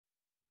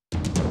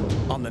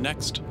on the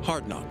next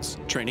Hard Knocks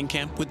training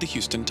camp with the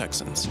Houston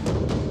Texans.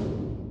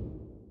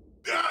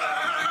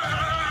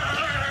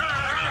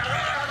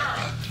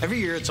 Every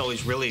year it's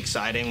always really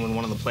exciting when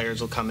one of the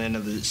players will come into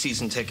the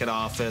season ticket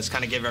office,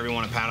 kind of give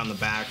everyone a pat on the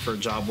back for a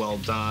job well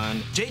done.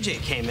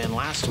 JJ came in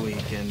last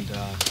week and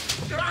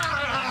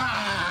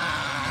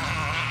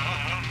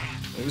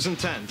it was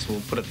intense, we'll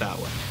put it that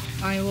way.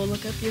 I will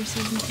look up your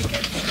season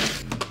ticket.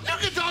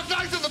 You can talk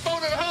nice on the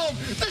phone at home.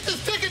 This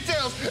is Ticket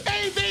Sales.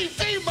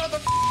 ABC, mother.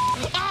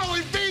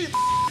 Always be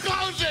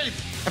closing.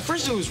 At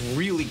first it was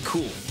really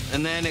cool,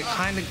 and then it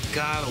kind of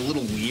got a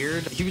little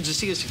weird. You would just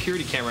see a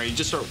security camera, you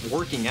just start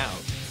working out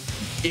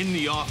in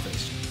the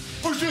office.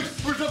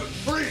 46, 47,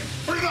 48,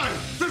 49,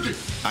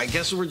 50. I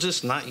guess we're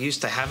just not used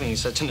to having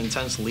such an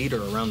intense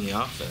leader around the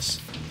office.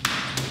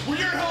 When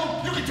you're at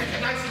home, you can take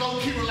a nice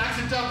low-key,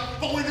 relaxing dump,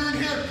 but when you're in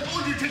here, I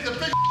want you to take the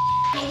big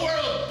in the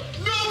world.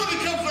 Nobody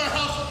comes to our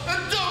house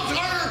and dumps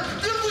harder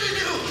than we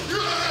do.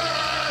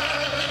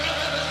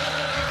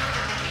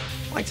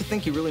 I like to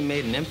think you really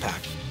made an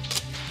impact.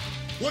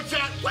 What's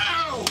that?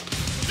 Wow!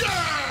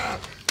 Yeah!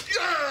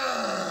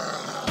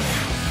 Yeah!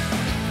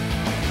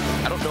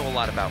 I don't know a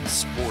lot about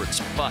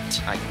sports,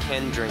 but I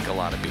can drink a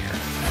lot of beer.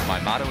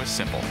 My motto is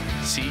simple.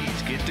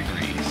 C's get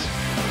degrees.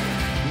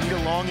 Need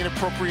a long,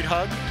 inappropriate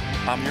hug?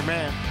 I'm your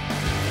man.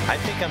 I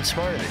think I'm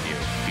smarter than you,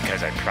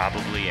 because I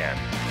probably am.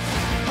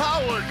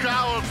 Power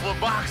College for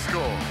Box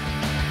Score.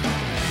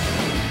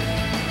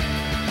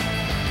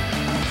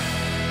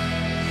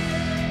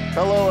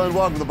 Hello and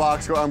welcome to the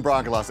Box Score. I'm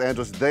Bronco Los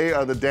Angeles. They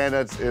are the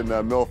Danettes in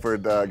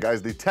Milford.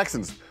 Guys, the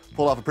Texans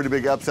pulled off a pretty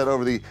big upset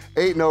over the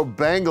 8-0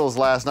 Bengals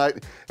last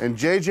night, and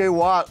J.J.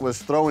 Watt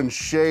was throwing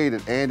shade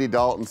at Andy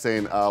Dalton,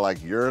 saying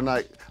like you're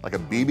not like a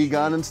BB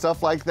gun and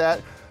stuff like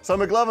that. So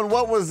McLovin,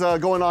 what was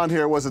going on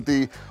here? Was it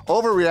the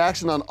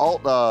overreaction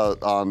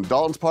on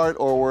Dalton's part,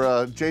 or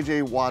were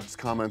J.J. Watt's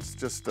comments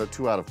just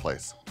too out of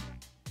place?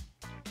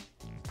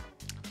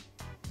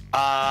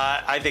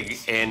 I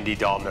think Andy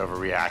Dalton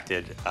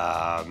overreacted.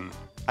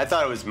 I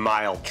thought it was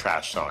mild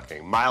trash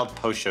talking, mild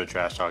post-show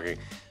trash talking.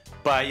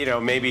 But, you know,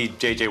 maybe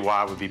J.J.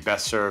 Watt would be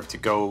best served to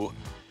go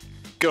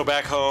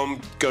back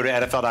home, go to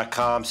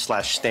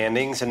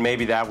NFL.com/standings, and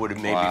maybe that would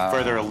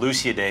further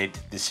elucidate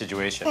the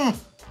situation. Oh,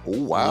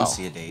 wow.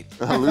 Elucidate.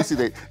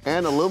 Elucidate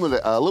and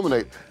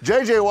illuminate.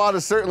 J.J. Watt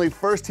is certainly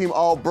first-team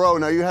All-Bro.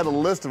 Now, you had a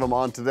list of them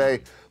on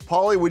today.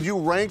 Paulie, would you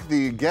rank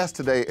the guest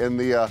today in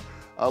the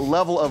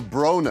level of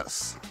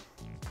broness?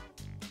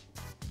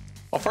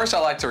 Well, first I'd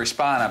like to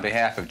respond on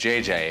behalf of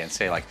JJ and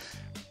say, like,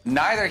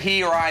 neither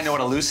he or I know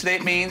what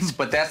elucidate means,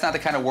 but that's not the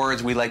kind of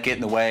words we let get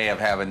in the way of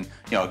having,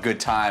 you know, a good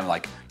time,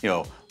 like, you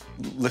know,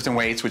 lifting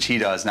weights, which he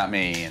does, not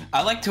me. And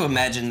I like to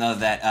imagine, though,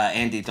 that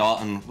Andy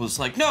Dalton was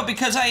like, no,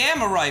 because I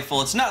am a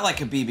rifle. It's not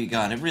like a BB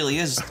gun. It really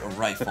is a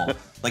rifle.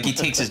 Like, he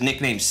takes his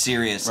nickname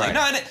serious. Right.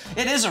 Like,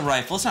 no, it is a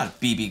rifle. It's not a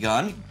BB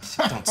gun.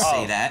 Don't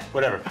say that.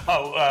 Whatever.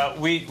 Oh,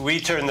 we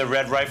turned the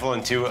red rifle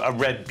into a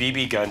red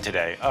BB gun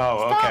today.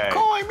 Oh, okay. Stop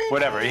calling me.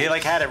 Whatever. He,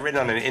 like, had it written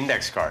on an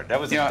index card. That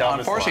was the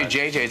dumbest unfortunately,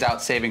 line. JJ's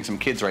out saving some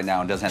kids right now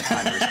and doesn't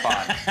have time to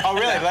respond. Oh,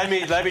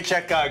 really? Let me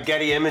check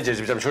Getty Images,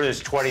 because I'm sure there's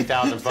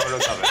 20,000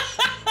 photos of it.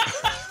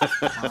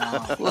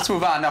 Let's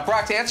move on. Now,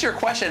 Brock, to answer your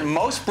question,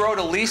 most bro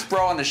to least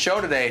bro on the show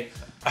today,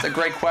 that's a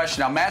great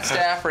question. Now, Matt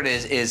Stafford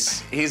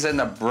he's in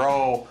the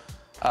bro,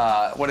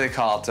 what do they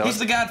call it? He's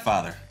the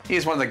godfather.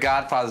 He's one of the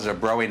godfathers of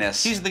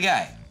broiness. He's the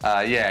guy.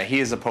 Yeah, he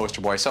is the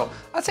poster boy. So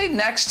I'd say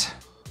next,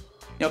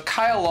 you know,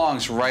 Kyle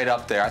Long's right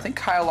up there. I think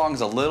Kyle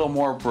Long's a little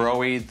more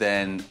bro-y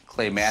than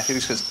Clay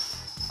Matthews, because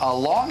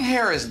long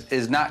hair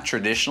is not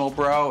traditional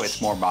bro,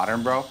 it's more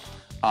modern bro.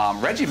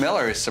 Reggie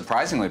Miller is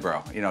surprisingly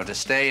bro. You know, to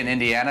stay in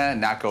Indiana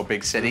and not go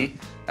big city,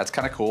 that's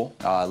kind of cool.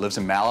 Lives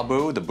in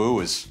Malibu. The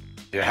Boo is.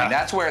 Yeah. I mean,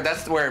 that's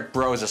where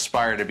bros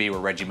aspire to be. Where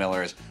Reggie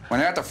Miller is. When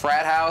they're at the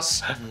frat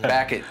house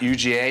back at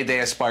UGA,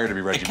 they aspire to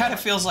be Reggie. It kind of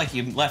feels like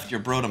you left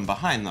your brodom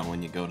behind though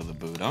when you go to the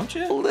Boo, don't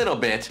you? A little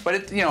bit, but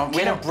it, you know.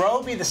 Can a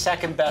bro be the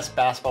second best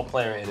basketball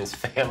player in his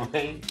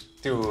family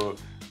to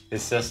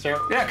his sister?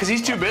 Yeah, because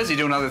he's too busy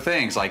doing other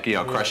things, like, you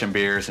know, crushing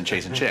beers and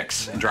chasing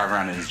chicks and driving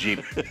around in his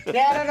Jeep.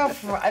 Yeah, I don't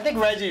know. I think,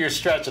 Reggie, you're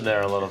stretching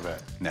there a little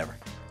bit.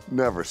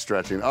 Never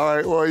stretching. All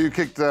right, well, you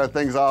kicked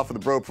things off with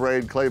the bro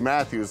parade. Clay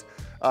Matthews,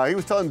 he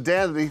was telling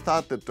Dan that he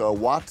thought that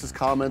Watts'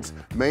 comments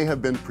may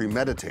have been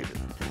premeditated.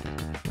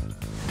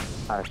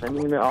 I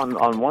mean,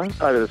 on one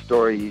side of the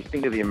story, you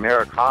think of the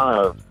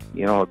Americana,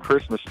 you know, A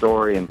Christmas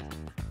Story, and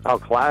how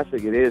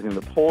classic it is, and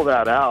to pull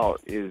that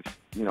out is,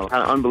 you know,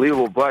 kind of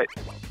unbelievable, but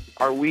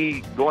are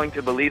we going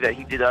to believe that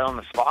he did that on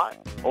the spot?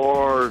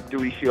 Or do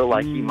we feel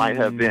like he might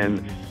have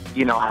been,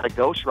 you know, had a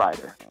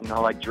ghostwriter, you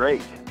know, like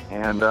Drake,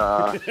 and,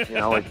 you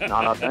know, it's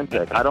not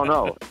authentic? I don't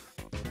know.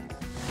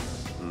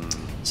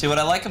 See, what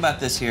I like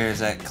about this here is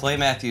that Clay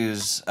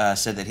Matthews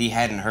said that he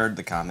hadn't heard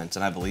the comments,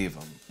 and I believe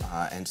him.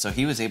 And so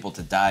he was able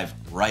to dive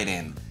right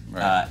in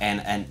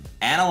and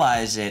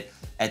analyze it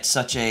at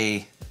such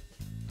a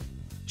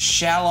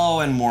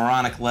shallow and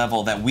moronic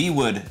level that we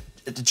would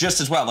just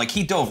as well. Like,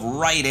 he dove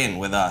right in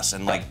with us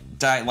and, like,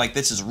 like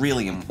this is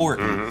really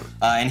important.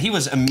 And he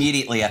was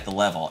immediately at the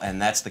level,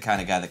 and that's the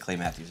kind of guy that Clay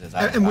Matthews is.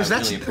 And was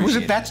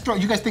it that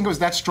strong? You guys think it was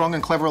that strong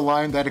and clever a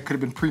line that it could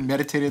have been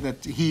premeditated,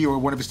 that he or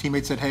one of his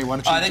teammates said, "Hey, why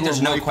don't you?" I think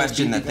there's no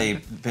question that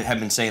they have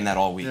been saying that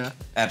all week. Yeah.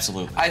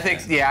 Absolutely. I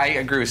think, I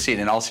agree with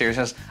Seton. In all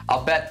seriousness,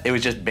 I'll bet it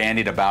was just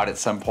bandied about at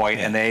some point,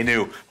 and they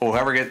knew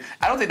whoever gets.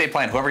 I don't think they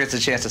planned whoever gets a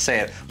chance to say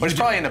it, but it's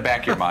probably in the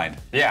back of your mind.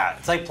 Yeah,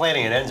 it's like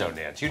planning an end zone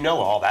dance. You know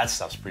all that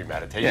stuff's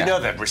premeditated. You know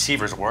that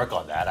receivers work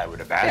on that, I would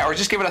imagine. Yeah, or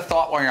just give it a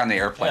thought while you're on the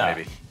airplane,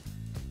 maybe.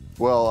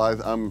 Well,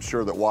 I'm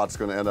sure that Watt's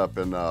going to end up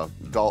in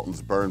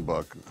Dalton's burn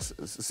book.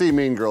 See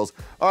Mean Girls.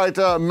 All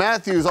right,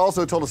 Matthews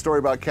also told a story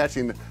about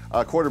catching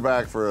a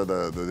quarterback for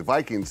the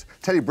Vikings,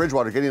 Teddy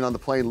Bridgewater, getting on the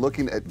plane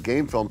looking at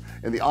game film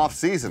in the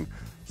offseason.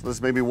 So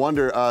this made me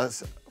wonder,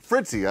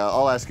 Fritzy,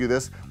 I'll ask you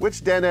this.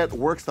 Which Danette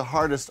works the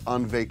hardest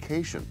on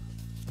vacation?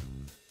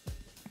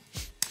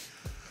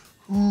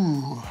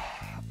 Ooh,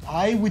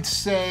 I would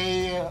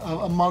say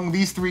among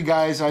these three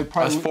guys, I'd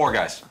probably... That's four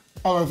guys.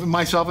 Oh,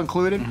 myself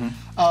included?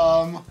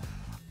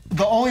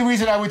 The only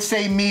reason I would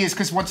say me is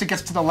because once it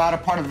gets to the latter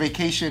part of the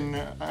vacation,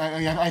 I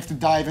have to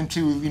dive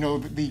into,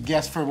 the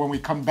guests for when we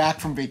come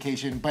back from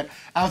vacation. But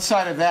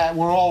outside of that,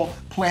 we're all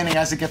planning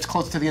as it gets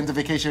close to the end of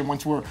vacation.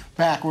 Once we're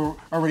back, we're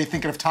already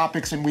thinking of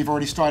topics, and we've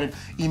already started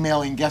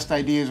emailing guest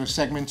ideas or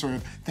segments or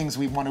things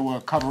we want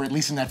to cover, at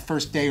least in that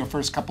first day or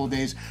first couple of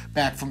days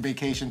back from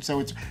vacation.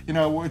 So it's,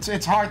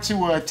 it's hard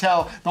to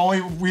tell. The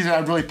only reason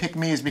I'd really pick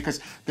me is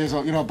because there's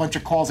a bunch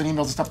of calls and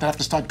emails and stuff that have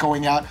to start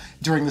going out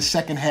during the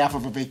second half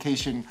of a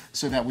vacation,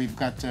 so that we've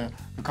got a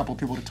couple of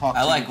people to talk to.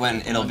 I like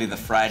when it'll be the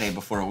Friday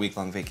before a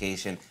week-long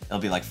vacation. It'll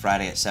be like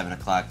Friday at 7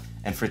 o'clock,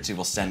 and Fritzy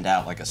will send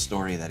out like a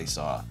story that he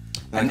saw.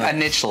 A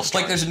niche little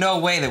story. Like, there's no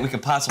way that we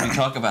could possibly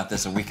talk about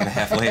this a week and a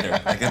half later.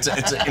 Like, it's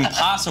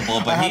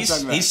impossible, but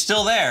he's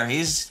still there.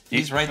 He's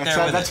right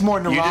there with that's it. more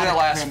neurotic. You did it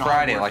last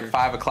Friday, like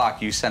 5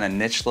 o'clock. You sent a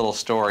niche little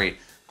story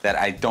that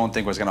I don't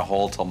think was going to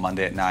hold till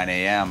Monday at 9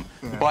 a.m.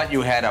 But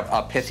you had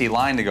a pithy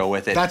line to go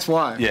with it. That's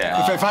why.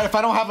 Yeah. If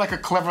I don't have like a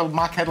clever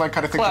mock headline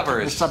kind of thing,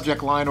 the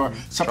subject line or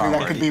something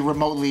that could be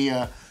remotely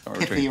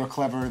pithy or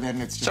clever, then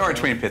it's just somewhere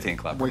between pithy and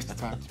clever. Waste of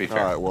time. To be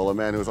fair. All right, well, a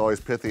man who's always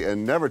pithy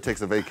and never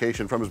takes a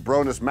vacation from his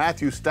bronus,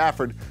 Matthew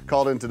Stafford,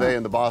 called in today,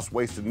 and the boss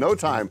wasted no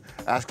time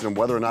asking him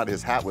whether or not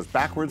his hat was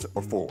backwards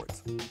or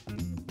forwards.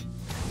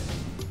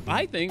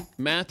 I think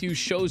Matthew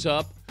shows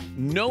up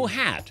no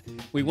hat.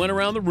 We went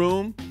around the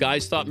room.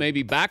 Guys thought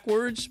maybe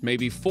backwards,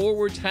 maybe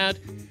forwards hat.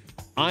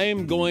 I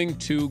am going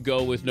to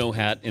go with no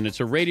hat, and it's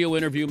a radio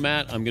interview,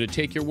 Matt. I'm going to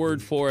take your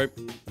word for it.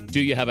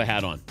 Do you have a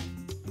hat on?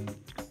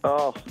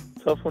 Oh,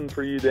 tough one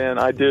for you, Dan.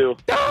 I do.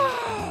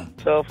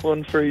 Tough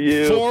one for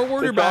you.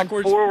 Forward or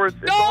backwards? Forwards.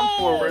 It's on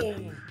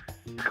forwards.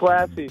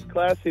 Classy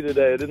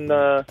today. Didn't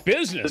want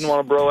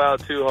to bro out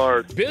too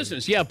hard.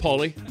 Business, yeah,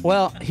 Paulie.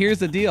 Well, here's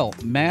the deal.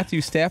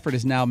 Matthew Stafford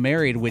is now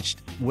married, which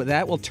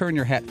that will turn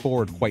your hat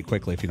forward quite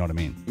quickly, if you know what I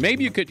mean.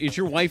 Maybe you could. Is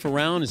your wife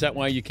around? Is that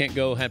why you can't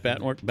go hat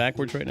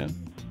backwards right now?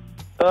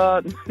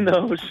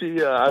 No,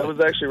 she. I was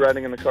actually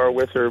riding in the car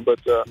with her, but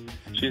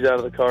she's out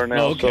of the car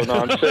now, okay. So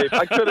no, I'm safe.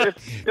 I could,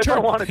 if I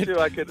wanted to,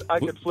 I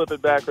could flip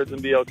it backwards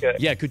and be okay.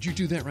 Yeah, could you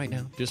do that right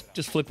now?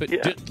 Just flip it.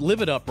 Yeah. Just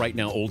live it up right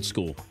now, old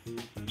school.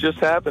 Just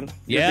happened.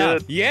 Yeah,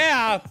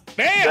 yeah,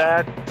 bam.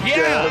 That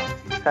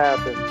just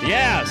happened.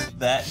 Yes,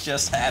 that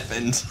just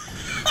happened.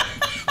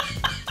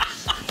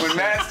 When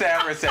Matt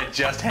Stafford said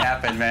 "just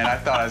happened," man, I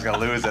thought I was gonna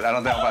lose it. I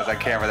don't know if I was on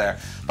camera there,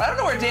 but I don't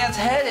know where Dan's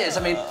head is.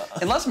 I mean,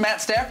 unless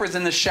Matt Stafford's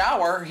in the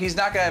shower, he's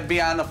not gonna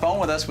be on the phone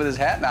with us with his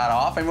hat not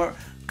off. I mean,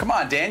 come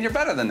on, Dan, you're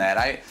better than that.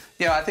 I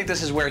think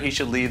this is where he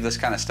should leave this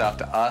kind of stuff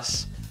to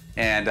us.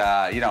 And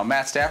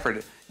Matt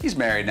Stafford, he's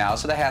married now,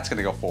 so the hat's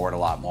gonna go forward a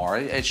lot more.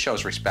 It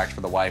shows respect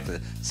for the wife,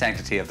 the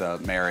sanctity of the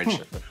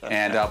marriage.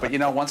 And but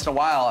once in a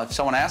while, if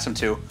someone asks him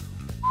to.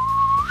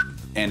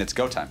 And it's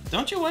go time.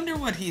 Don't you wonder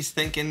what he's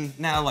thinking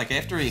now, like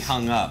after he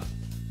hung up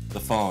the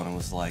phone and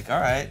was like, all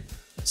right,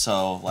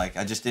 so like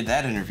I just did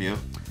that interview.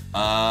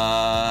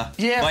 Yeah.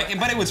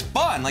 But it was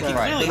fun. Like he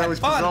really had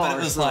fun, but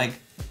it was like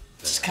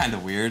just kind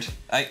of weird.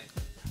 I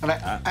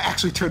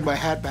actually turned my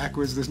hat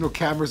backwards. There's no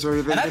cameras or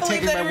anything. And I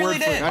believe that he really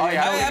did. I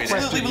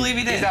absolutely believe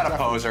he did. He's not a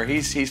poser.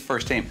 He's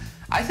first team.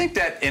 I think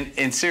that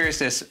in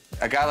seriousness,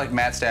 a guy like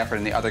Matt Stafford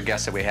and the other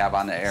guests that we have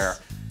on the air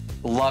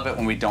love it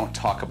when we don't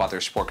talk about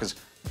their sport, because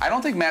I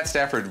don't think Matt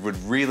Stafford would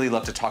really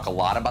love to talk a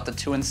lot about the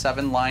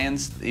 2-7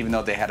 Lions, even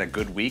though they had a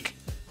good week.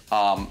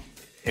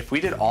 If we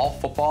did all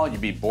football,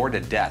 you'd be bored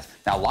to death.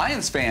 Now,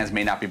 Lions fans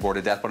may not be bored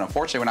to death, but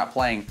unfortunately, we're not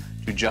playing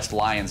to just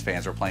Lions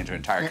fans. We're playing to an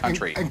entire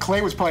country. And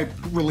Clay was probably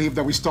relieved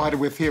that we started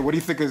with here. What do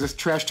you think of this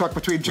trash talk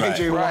between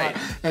J.J. Watt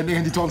and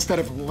Andy Dalton instead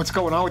of what's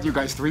going on with you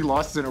guys? 3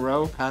 losses in a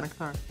row? Panic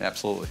time?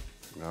 Absolutely.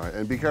 All right,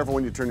 and be careful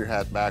when you turn your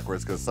hat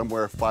backwards, because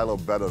somewhere Philo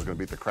Beto's going to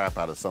beat the crap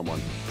out of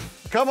someone.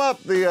 Come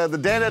up, the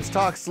Danettes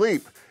Talk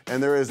Sleep,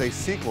 and there is a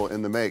sequel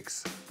in the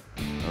makes.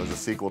 There's a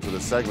sequel to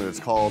this segment. It's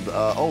called,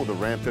 the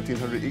Ram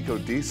 1500 Eco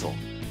Diesel.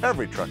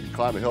 Every truck can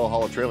climb a hill,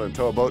 haul a trailer, and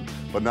tow a boat,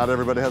 but not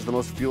everybody has the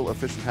most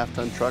fuel-efficient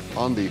half-ton truck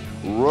on the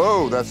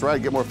road. That's right.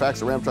 Get more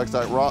facts at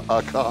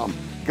ramtrucks.com.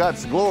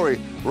 guts, glory,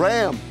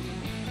 Ram.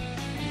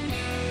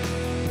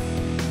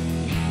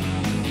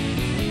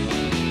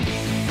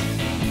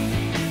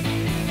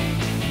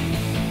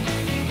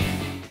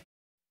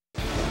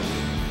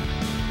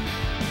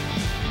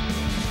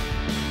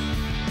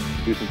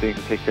 Do some things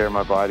to take care of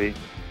my body,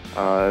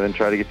 and then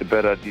try to get to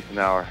bed at a decent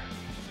hour.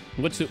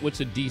 What's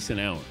a decent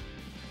hour?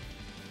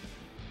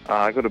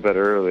 I go to bed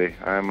early.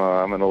 I'm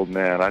an old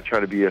man. I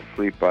try to be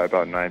asleep by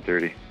about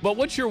 9:30. But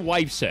what's your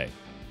wife say?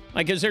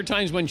 Like, is there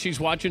times when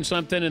she's watching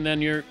something and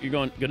then you're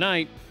going, good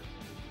night?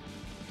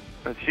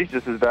 She's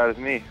just as bad as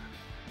me.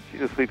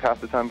 She's asleep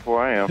half the time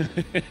before I am.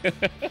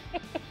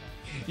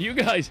 You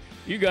guys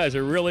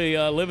are really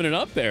living it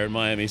up there in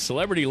Miami.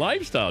 Celebrity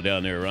lifestyle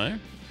down there, right?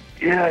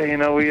 Yeah, you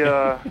know,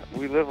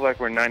 we live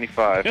like we're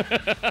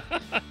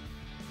 95.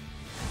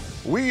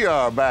 We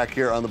are back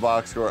here on the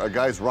box score.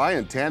 Guys,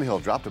 Ryan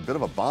Tannehill dropped a bit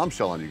of a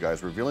bombshell on you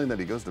guys, revealing that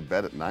he goes to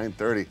bed at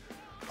 9:30.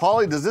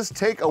 Paulie, does this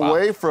take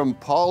away from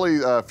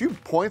Paulie a few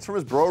points from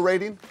his bro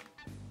rating?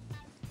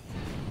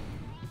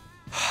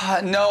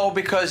 No,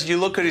 because you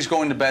look at who he's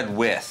going to bed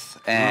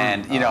with.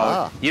 And, you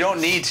know, you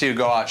don't need to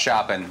go out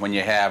shopping when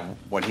you have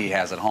what he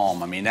has at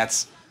home. I mean,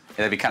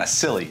 that'd be kind of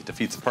silly,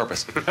 defeats the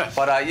purpose.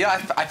 But,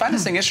 yeah, I find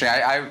this thing interesting.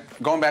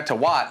 Going back to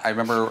Watt, I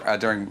remember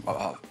during,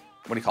 what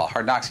do you call it,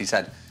 Hard Knocks, he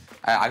said,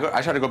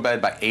 I try to go to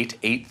bed by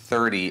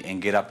 8:30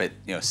 and get up at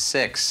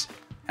 6.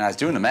 And I was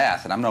doing the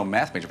math, and I'm no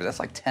math major, but that's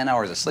like 10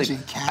 hours of sleep.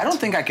 I don't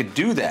think I could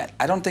do that.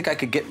 I don't think I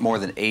could get more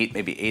than 8,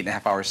 maybe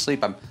 8.5 hours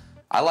sleep.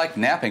 I like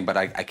napping, but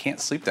I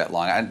can't sleep that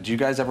long. Have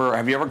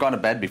you ever gone to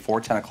bed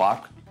before 10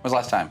 o'clock? When was the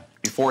last time?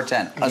 Before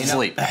 10,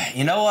 asleep.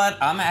 You know what?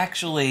 I'm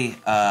actually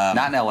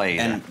not in LA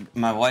either. And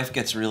my wife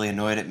gets really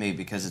annoyed at me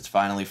because it's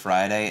finally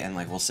Friday, and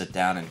like we'll sit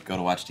down and go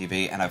to watch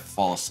TV, and I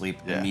fall asleep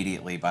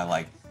immediately by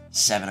like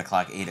 7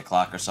 o'clock, 8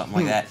 o'clock, or something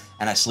like that,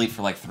 and I sleep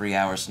for like 3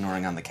 hours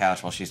snoring on the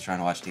couch while she's trying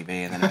to watch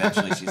TV, and then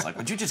eventually she's like,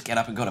 "Would you just get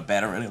up and go to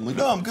bed already?" I'm like,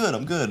 "No, I'm good,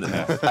 I'm good." And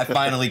I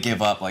finally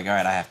give up. Like, all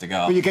right, I have to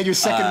go. Well, you get your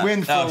second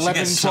wind for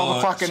 11, 12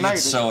 o'clock at night.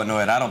 She's so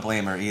annoyed. I don't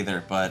blame her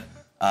either, but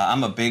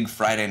I'm a big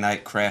Friday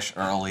night crash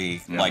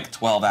early, like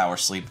 12-hour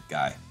sleep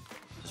guy.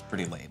 It's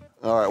pretty lame.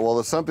 All right, well,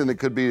 there's something that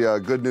could be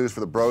good news for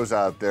the bros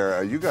out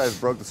there. You guys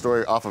broke the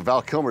story off of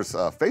Val Kilmer's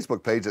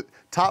Facebook page that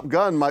Top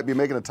Gun might be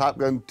making a Top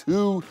Gun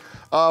 2.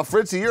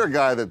 Fritzy, you're a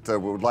guy that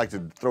would like to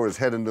throw his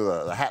head into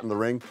the hat in the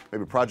ring,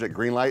 maybe Project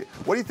Greenlight.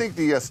 What do you think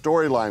the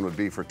storyline would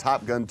be for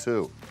Top Gun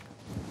 2?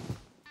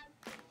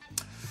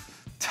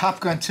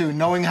 Top Gun 2,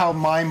 knowing how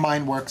my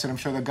mind works, and I'm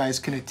sure the guys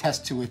can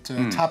attest to it,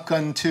 Top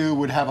Gun 2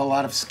 would have a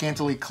lot of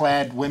scantily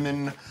clad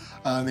women.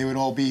 They would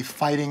all be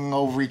fighting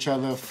over each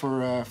other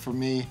for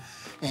me.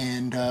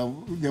 And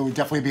there would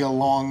definitely be a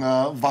long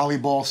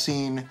volleyball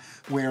scene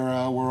where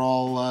we're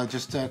all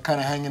just kind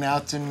of hanging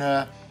out,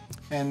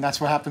 and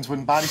that's what happens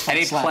when bodies start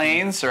slapping.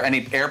 Any planes or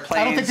any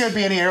airplanes? I don't think there'd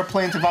be any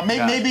airplanes involved.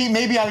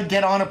 Maybe I would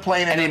get on a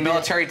plane. And any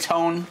military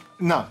tone?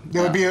 No,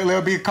 there would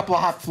be a couple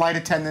of hot flight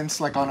attendants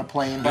like on a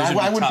plane. Those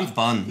would be top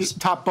buns.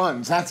 Top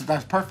buns. That's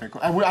perfect.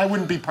 I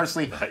wouldn't be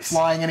personally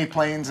flying any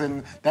planes,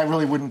 and that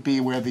really wouldn't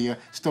be where the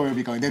story would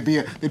be going.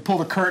 They'd pull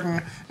the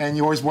curtain, and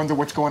you always wonder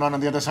what's going on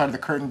the other side of the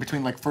curtain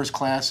between like first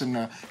class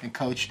and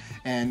coach,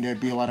 and there'd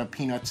be a lot of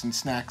peanuts and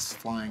snacks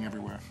flying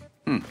everywhere.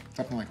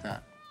 Something like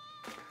that.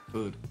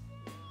 Food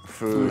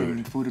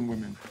and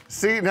women.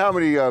 Seton, how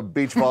many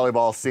beach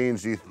volleyball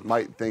scenes do you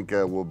might think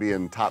will be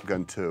in Top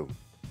Gun 2?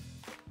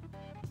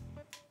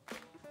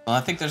 Well,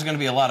 I think there's going to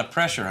be a lot of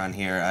pressure on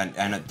here.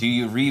 And do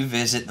you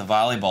revisit the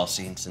volleyball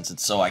scene since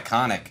it's so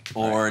iconic,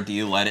 or do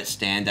you let it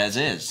stand as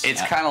is?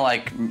 It's kind of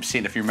like,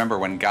 seeing if you remember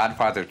when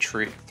Godfather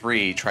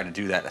 3 tried to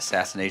do that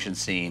assassination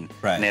scene,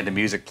 and they had the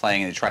music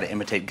playing, and they tried to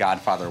imitate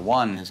Godfather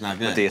 1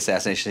 with the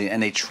assassination scene,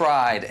 and they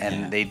tried,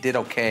 and they did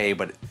okay,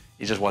 but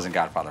it just wasn't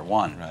Godfather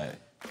 1. Right.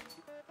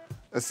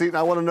 Seton,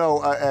 I want to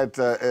know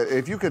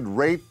if you could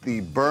rate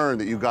the burn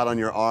that you got on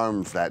your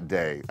arms that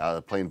day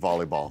playing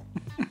volleyball.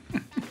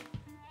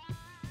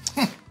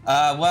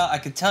 Well, I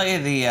could tell you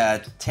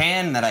the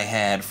tan that I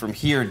had from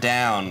here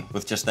down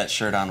with just that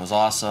shirt on was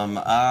awesome.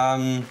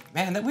 Man,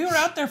 we were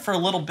out there for a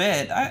little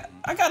bit. I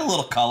got a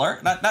little color,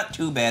 not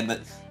too bad,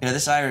 but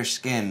this Irish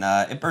skin,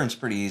 it burns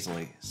pretty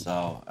easily.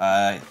 So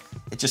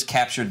it just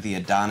captured the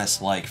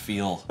Adonis-like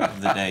feel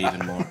of the day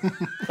even more.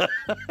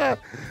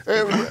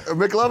 Hey,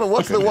 McLovin,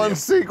 what's the one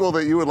sequel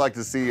that you would like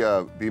to see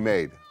be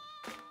made?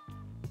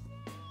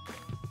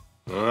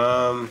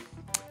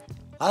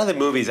 A lot of the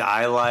movies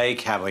I like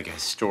have like a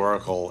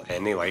historical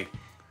ending,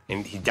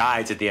 and he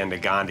dies at the end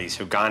of Gandhi,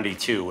 so Gandhi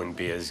 2 wouldn't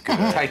be as good.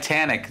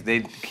 Titanic,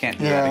 they can't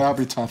do that. Yeah, that'd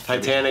be tough.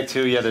 Titanic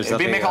 2, yeah, there's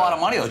nothing. It'd make a lot of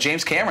money though.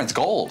 James Cameron's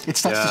gold.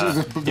 It's you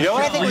know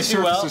what I think would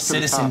do well?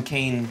 Citizen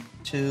Kane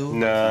 2.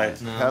 No,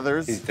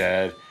 Heathers. He's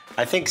dead.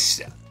 I think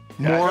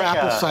more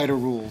apple cider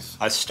rules.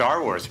 A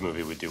Star Wars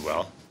movie would do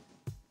well.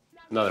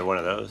 Another one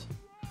of those.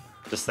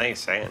 Just saying.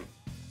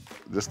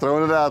 Just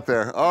throwing it out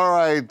there. All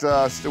right,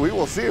 we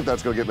will see if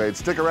that's going to get made.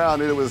 Stick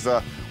around. It was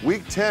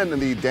week 10 in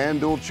the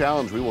DanDuel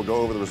Challenge. We will go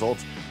over the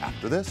results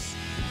after this.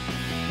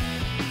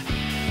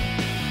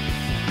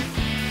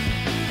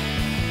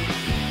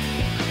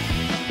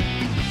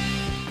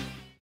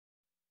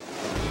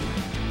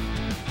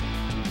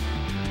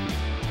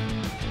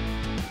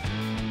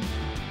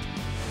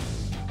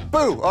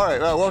 Boo! All right,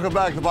 welcome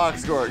back to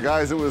Box Score.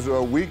 Guys, it was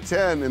week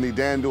 10 in the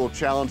DanDuel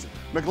Challenge.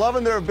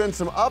 McLovin, there have been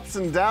some ups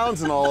and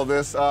downs in all of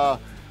this. What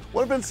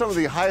have been some of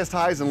the highest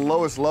highs and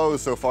lowest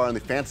lows so far on the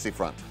fantasy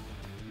front?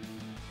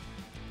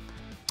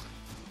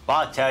 Well,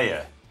 I'll tell you.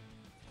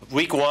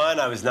 Week 1,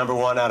 I was number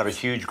 1 out of a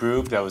huge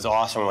group. That was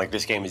awesome. Like,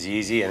 this game is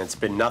easy, and it's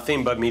been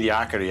nothing but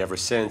mediocrity ever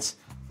since.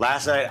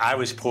 Last night, I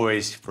was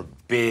poised for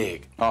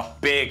big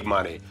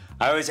money.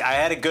 I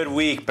had a good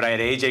week, but I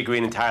had A.J.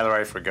 Green and Tyler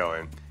Eifert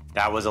going.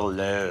 That was a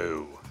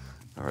low.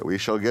 All right, we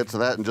shall get to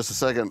that in just a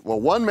second. Well,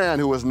 one man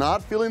who was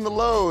not feeling the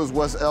lows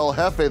was El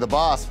Jefe, the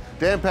boss.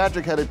 Dan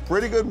Patrick had a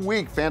pretty good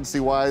week,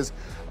 fantasy-wise,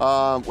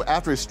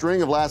 after a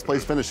string of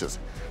last-place finishes.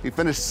 He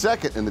finished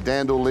second in the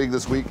DanDuel League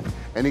this week,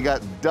 and he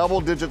got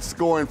double-digit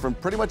scoring from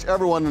pretty much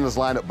everyone in his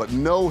lineup, but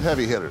no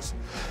heavy hitters.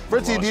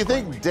 Fritzy, do you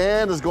think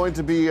Dan is going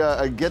to be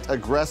get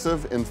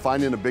aggressive in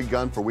finding a big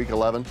gun for Week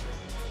 11?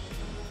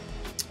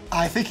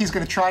 I think he's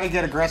going to try to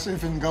get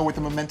aggressive and go with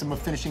the momentum of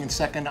finishing in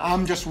second.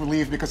 I'm just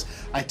relieved because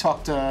I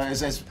talked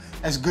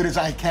as good as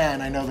I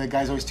can. I know the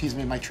guys always tease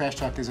me my trash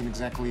talk isn't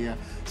exactly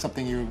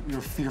something you're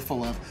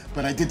fearful of.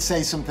 But I did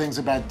say some things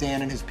about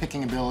Dan and his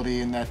picking ability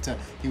and that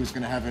he was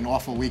going to have an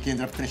awful week. He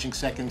ended up finishing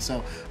second,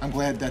 so I'm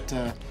glad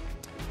that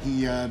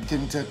he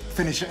didn't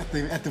finish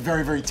at the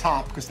very, very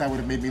top, because that would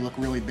have made me look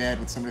really bad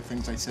with some of the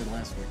things I said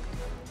last week.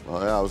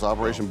 Well, yeah, it was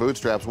Operation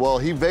Bootstraps. Well,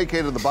 he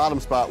vacated the bottom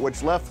spot,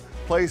 which left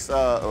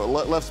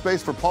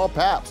space for Paul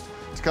Pabst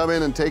to come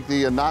in and take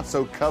the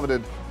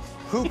not-so-coveted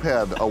Poop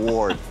Head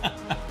Award.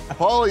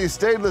 Paulie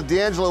stayed with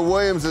D'Angelo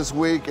Williams this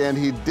week, and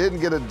he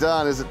didn't get it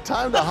done. Is it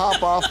time to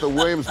hop off the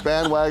Williams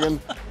bandwagon,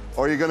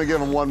 or are you going to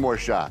give him one more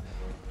shot?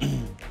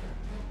 You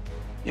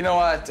know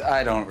what?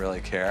 I don't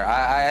really care.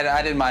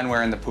 I didn't mind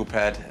wearing the poop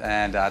head,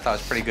 and I thought it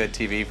was pretty good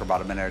TV for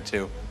about a minute or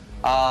two.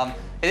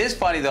 It is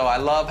funny, though. I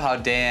love how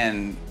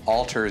Dan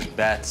alters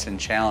bets and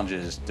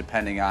challenges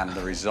depending on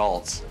the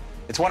results.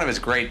 It's one of his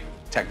great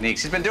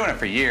techniques. He's been doing it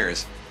for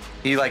years.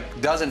 He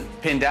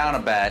doesn't pin down a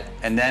bet,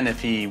 and then if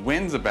he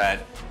wins a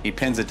bet, he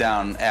pins it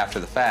down after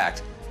the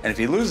fact. And if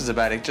he loses a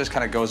bet, it just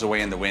kind of goes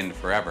away in the wind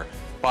forever.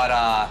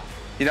 But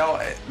you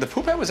know, the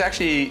poop head was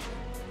actually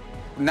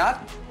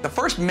not. The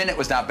first minute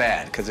was not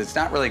bad because it's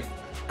not really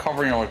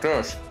covering you like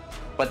this.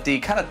 But the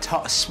kind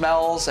of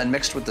smells and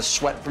mixed with the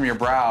sweat from your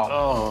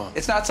brow,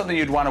 it's not something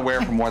you'd want to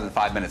wear for more than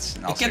 5 minutes.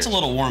 It gets a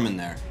little warm in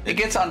there. It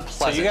gets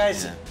unpleasant.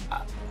 So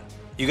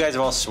you guys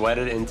have all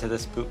sweated into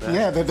this poop bag?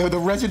 Yeah, the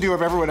residue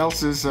of everyone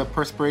else's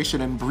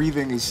perspiration and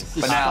breathing is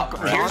But now,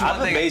 here's one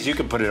thing. Amazed you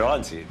can put it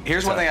on, see.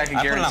 Here's one thing I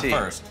can guarantee.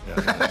 I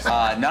put it on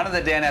first. None of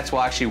the Danettes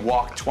will actually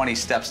walk 20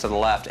 steps to the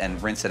left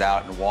and rinse it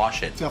out and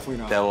wash it. Definitely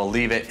not. They will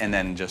leave it and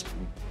then just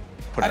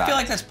put it on. I feel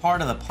like that's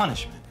part of the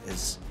punishment,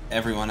 is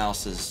everyone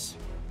else's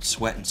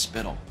sweat and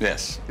spittle.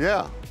 Yes.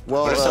 Yeah.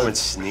 Well, what if someone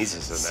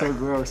sneezes in there? So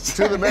gross.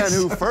 To the man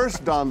who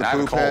first donned the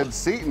poop head,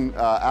 Seton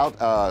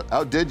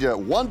outdid you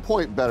 1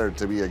 point better,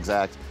 to be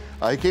exact.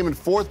 He came in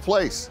 4th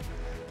place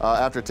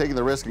after taking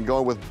the risk and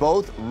going with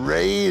both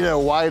Raider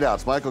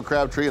wideouts, Michael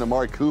Crabtree and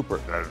Amari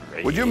Cooper.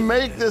 Would you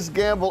make this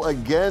gamble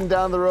again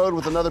down the road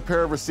with another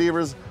pair of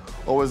receivers,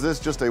 or was this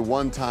just a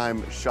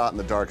one-time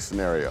shot-in-the-dark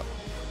scenario?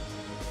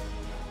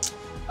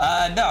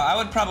 No, I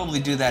would probably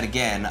do that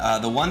again.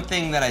 The one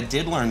thing that I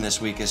did learn this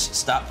week is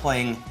stop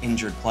playing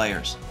injured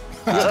players.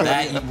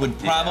 That would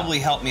probably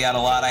help me out a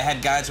lot. I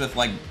had guys with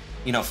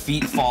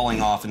feet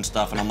falling off and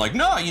stuff, and I'm like,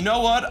 no, you know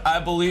what? I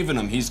believe in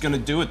him. He's going to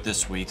do it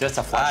this week. Just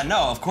a flash. No,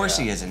 of course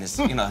he isn't. His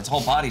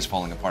whole body's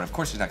falling apart. Of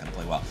course he's not going to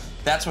play well.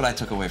 That's what I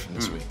took away from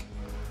this week.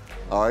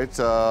 All right,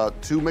 to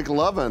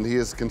McLovin, he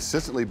has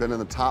consistently been in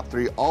the top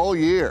 3 all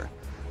year.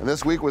 And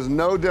this week was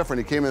no different.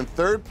 He came in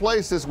 3rd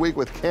place this week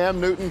with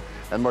Cam Newton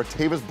and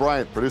Martavis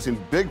Bryant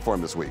producing big for him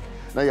this week.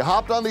 Now, you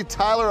hopped on the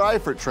Tyler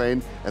Eifert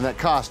train, and that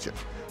cost you.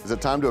 Is it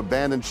time to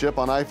abandon ship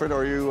on Eifert, or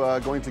are you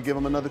going to give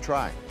him another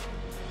try?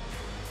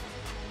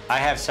 I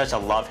have such a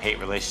love-hate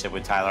relationship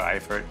with Tyler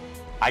Eifert.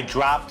 I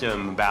dropped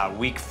him about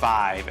week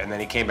 5, and then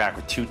he came back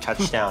with 2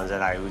 touchdowns,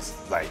 and I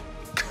was like,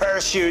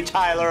 curse you,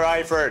 Tyler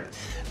Eifert.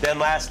 Then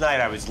last night,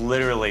 I was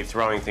literally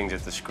throwing things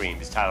at the screen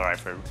because Tyler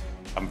Eifert,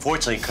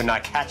 unfortunately, could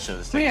not catch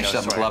those. Let me ask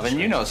you something, McLovin.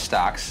 You know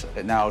stocks.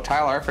 Now,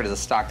 Tyler Eifert is a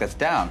stock that's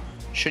down.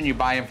 Shouldn't you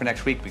buy him for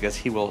next week? Because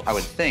he will, I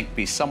would think,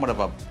 be somewhat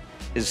of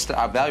his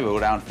value will go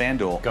down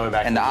FanDuel. Going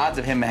back and the odds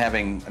of him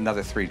having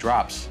another 3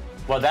 drops.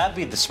 Well, that'd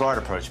be the smart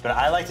approach, but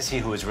I like to see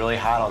who was really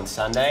hot on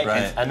Sunday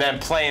and then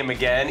play him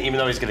again, even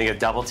though he's going to get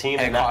double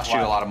teamed. And it costs you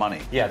a lot of money.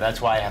 Yeah,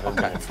 that's why I haven't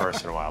been in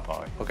first in a while,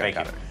 Paulie. Okay,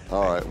 Thank you.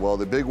 All right, well,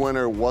 the big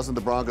winner wasn't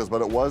the Broncos,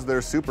 but it was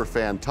their super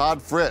fan,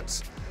 Todd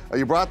Fritz.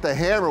 You brought the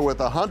hammer with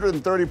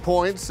 130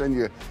 points, and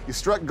you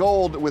struck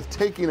gold with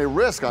taking a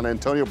risk on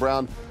Antonio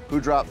Brown, who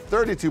dropped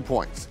 32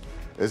 points.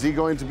 Is he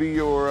going to be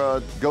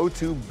your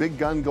go-to big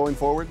gun going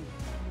forward?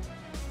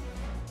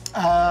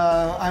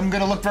 I'm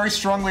going to look very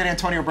strongly at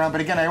Antonio Brown, but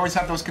again, I always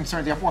have those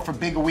concerns. You have off a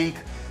big week,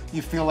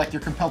 you feel like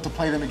you're compelled to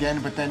play them again,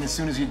 but then as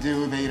soon as you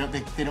do, they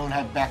don't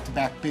have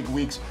back-to-back big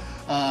weeks.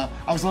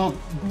 I was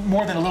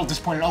more than a little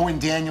disappointed. Owen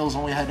Daniels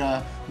only had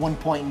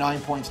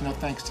 1.9 points, no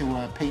thanks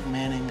to Peyton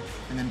Manning,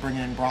 and then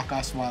bringing in Brock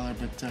Osweiler.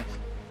 But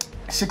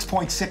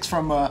 6.6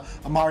 from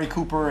Amari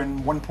Cooper and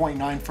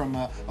 1.9 from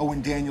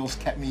Owen Daniels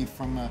kept me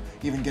from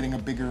even getting a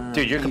bigger.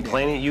 Dude, you're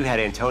complaining. You had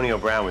Antonio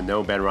Brown with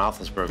no Ben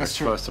Roethlisberger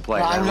supposed to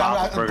play.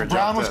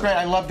 Brown was great.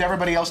 I loved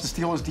everybody else.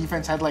 The Steelers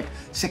defense had like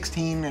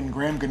 16, and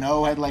Graham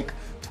Gano had like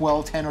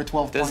 10 or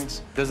 12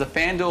 points. Does the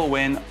FanDuel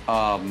win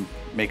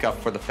make up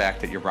for the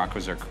fact that your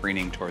Broncos are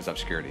careening towards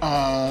obscurity?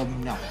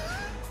 No.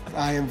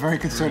 I am very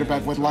concerned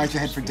about what lies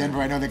ahead for Denver.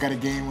 I know they got a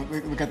game.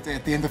 We got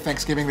at the end of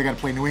Thanksgiving. They got to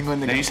play New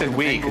England. Now you said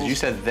we because you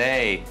said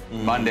they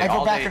Monday. I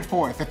go back and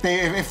forth. If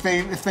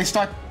they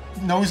start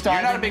nosediving.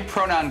 You're not a big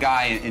pronoun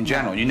guy in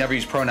general. You never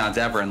use pronouns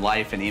ever in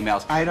life and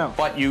emails. I know.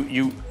 But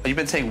you've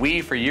been saying we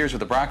for years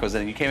with the Broncos,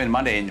 and you came in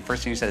Monday and the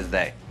first thing you said is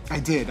they. I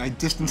did. I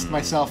distanced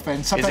myself,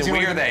 and sometimes. Is it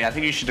we or they? I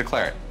think you should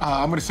declare it.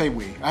 I'm going to say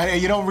we.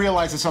 You don't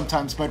realize it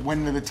sometimes, but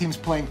when the team's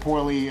playing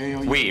poorly,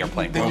 we are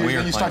playing poorly.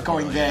 Then you start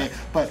going they. Yeah.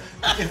 But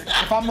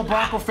if I'm the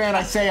Bronco fan,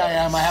 I say I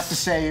am. I have to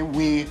say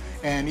we,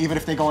 and even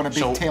if they go on a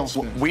big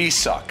tailspin. We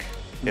suck.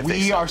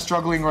 We are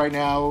struggling right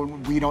now.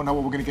 We don't know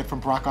what we're going to get from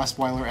Brock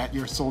Osweiler at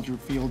your Soldier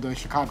Field,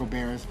 Chicago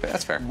Bears.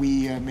 That's fair.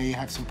 We may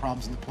have some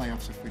problems in the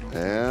playoffs if we don't.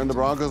 And the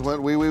Broncos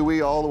went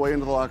we all the way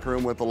into the locker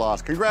room with the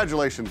loss.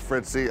 Congratulations,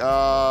 Fritzy.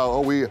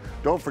 We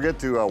don't forget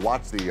to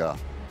watch the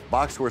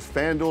Box Scores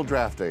FanDuel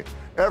Draft Day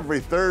every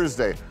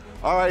Thursday.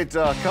 All right,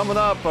 coming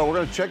up, we're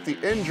going to check the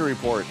injury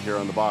report here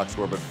on the Box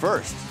Score. But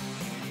first,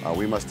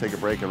 we must take a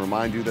break and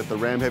remind you that the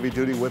Ram Heavy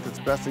Duty, with its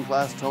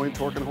best-in-class towing,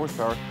 torque, and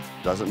horsepower,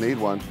 doesn't need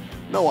one.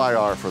 No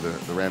IR for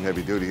the Ram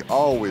Heavy Duty.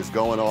 Always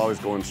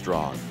going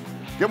strong.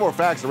 Get more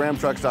facts at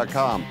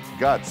ramtrucks.com.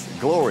 Guts,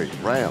 glory,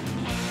 Ram.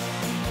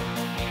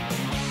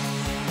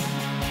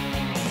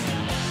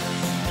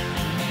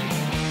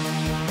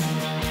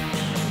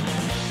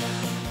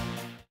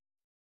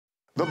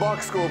 The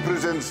Box Score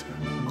presents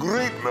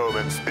great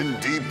moments in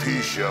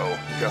DP Show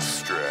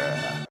history.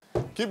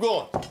 Keep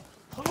going.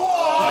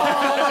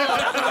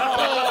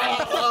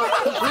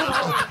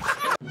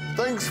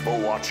 Thanks for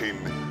watching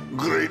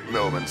Great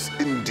Moments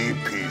in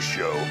DP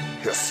Show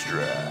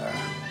history.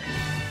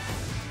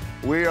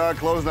 We are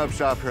closing up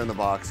shop here in the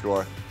Box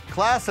Score.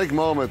 Classic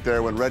moment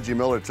there when Reggie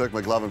Miller took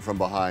McLovin from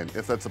behind.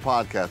 If that's a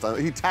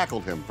podcast, he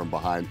tackled him from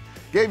behind.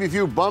 Gave you a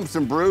few bumps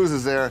and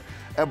bruises there,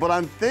 but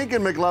I'm thinking,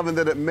 McLovin,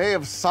 that it may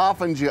have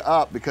softened you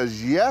up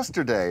because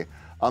yesterday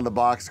on the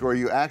Box Score,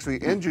 you actually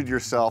injured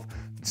yourself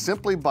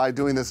simply by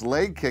doing this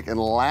leg kick and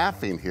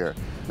laughing here.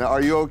 Now,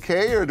 are you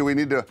okay, or do we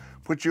need to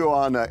put you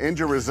on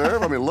injured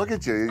reserve? I mean, look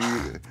at you.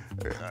 You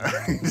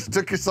just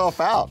took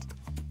yourself out.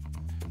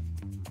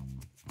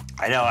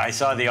 I know. I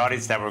saw the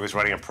Audience Network was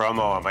running a promo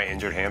on my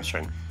injured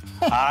hamstring.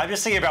 I'm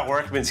just thinking about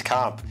workman's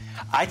comp.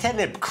 I tend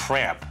to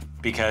cramp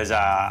because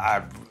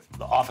I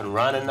often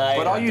run at night.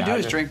 But all you do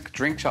is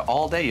drink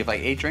all day. You have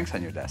like 8 drinks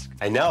on your desk.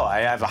 I know.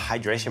 I have a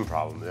hydration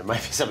problem. There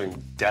might be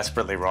something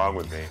desperately wrong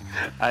with me.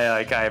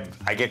 I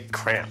get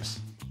cramps.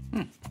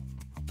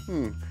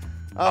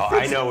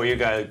 I know where you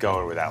guys are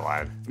going with that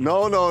line.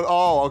 No.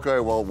 Oh, okay.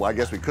 Well, I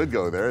guess we could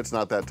go there. It's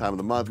not that time of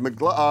the month.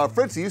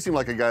 Fritzy, you seem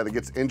like a guy that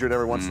gets injured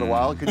every once in a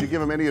while. Could you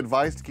give him any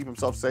advice to keep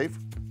himself safe?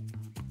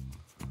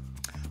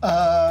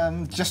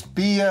 Just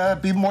be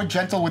more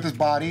gentle with his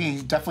body.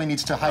 He definitely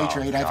needs to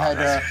hydrate.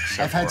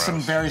 I've had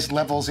some various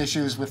levels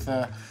issues with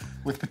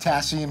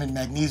potassium and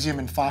magnesium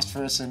and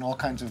phosphorus and all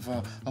kinds of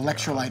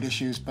electrolyte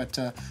issues. But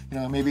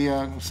maybe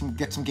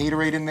get some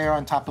Gatorade in there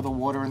on top of the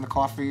water and the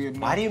coffee. And,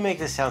 why do you make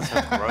this sound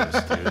so gross,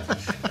 dude?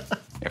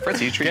 Yeah,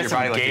 Fritz, you treat your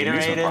body like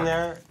Gatorade in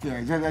there.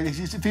 Yeah,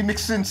 if you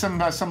mix in some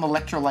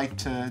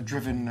electrolyte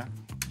driven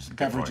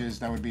beverages,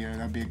 that would be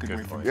a good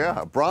way for it.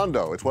 Yeah,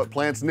 Brondo. It's what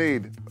plants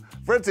need.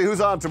 Fritzy, who's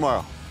on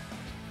tomorrow?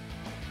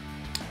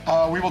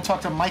 We will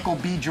talk to Michael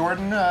B.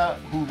 Jordan,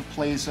 who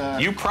plays...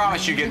 you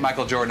promised you'd get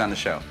Michael Jordan on the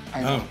show.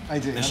 I know, I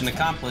did. Mission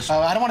accomplished.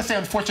 I don't want to say,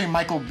 unfortunately,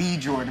 Michael B.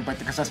 Jordan, but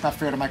because that's not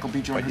fair to Michael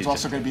B. Jordan, who's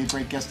also going to be a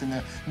great guest in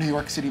the New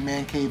York City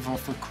Mancave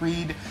for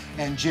Creed.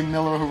 And Jim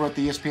Miller, who wrote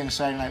the ESPN and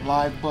Saturday Night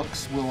Live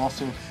books, will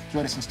also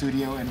join us in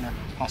studio, and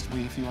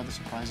possibly a few other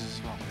surprises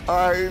as well.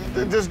 All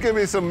right, just give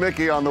me some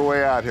Mickey on the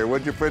way out here,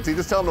 would you, Fritzy?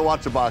 Just tell him to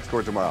watch the Box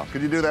Score tomorrow.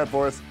 Could you do that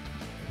for us?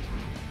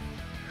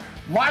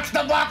 Watch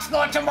the Box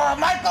Score tomorrow.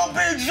 Michael B.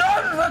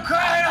 Jordan, for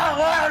crying out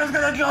loud, is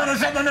going to join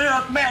us in the New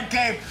York Man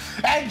Cave.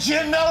 And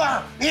Jim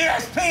Miller,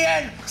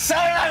 ESPN,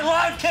 Saturday Night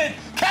Live kid.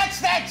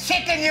 Catch that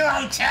chicken, you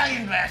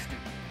Italian bastard.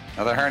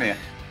 Another hernia.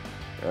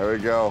 There we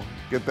go.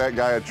 Get that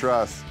guy a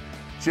trust.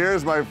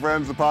 Cheers, my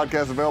friends. The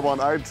podcast is available on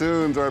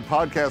iTunes or at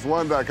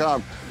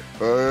podcast1.com.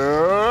 All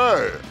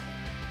right.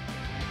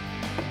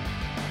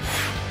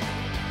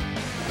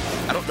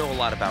 I don't know a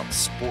lot about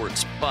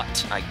sports,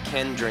 but I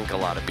can drink a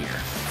lot of beer.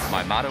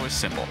 My motto is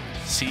simple.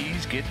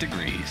 C's get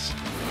degrees.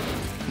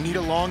 Need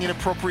a long,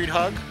 inappropriate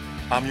hug?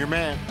 I'm your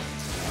man.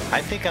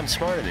 I think I'm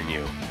smarter than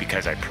you,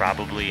 because I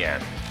probably am.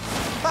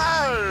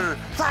 Hey,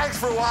 thanks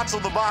for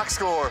watching the Box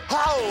Score.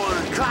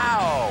 Holy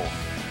cow!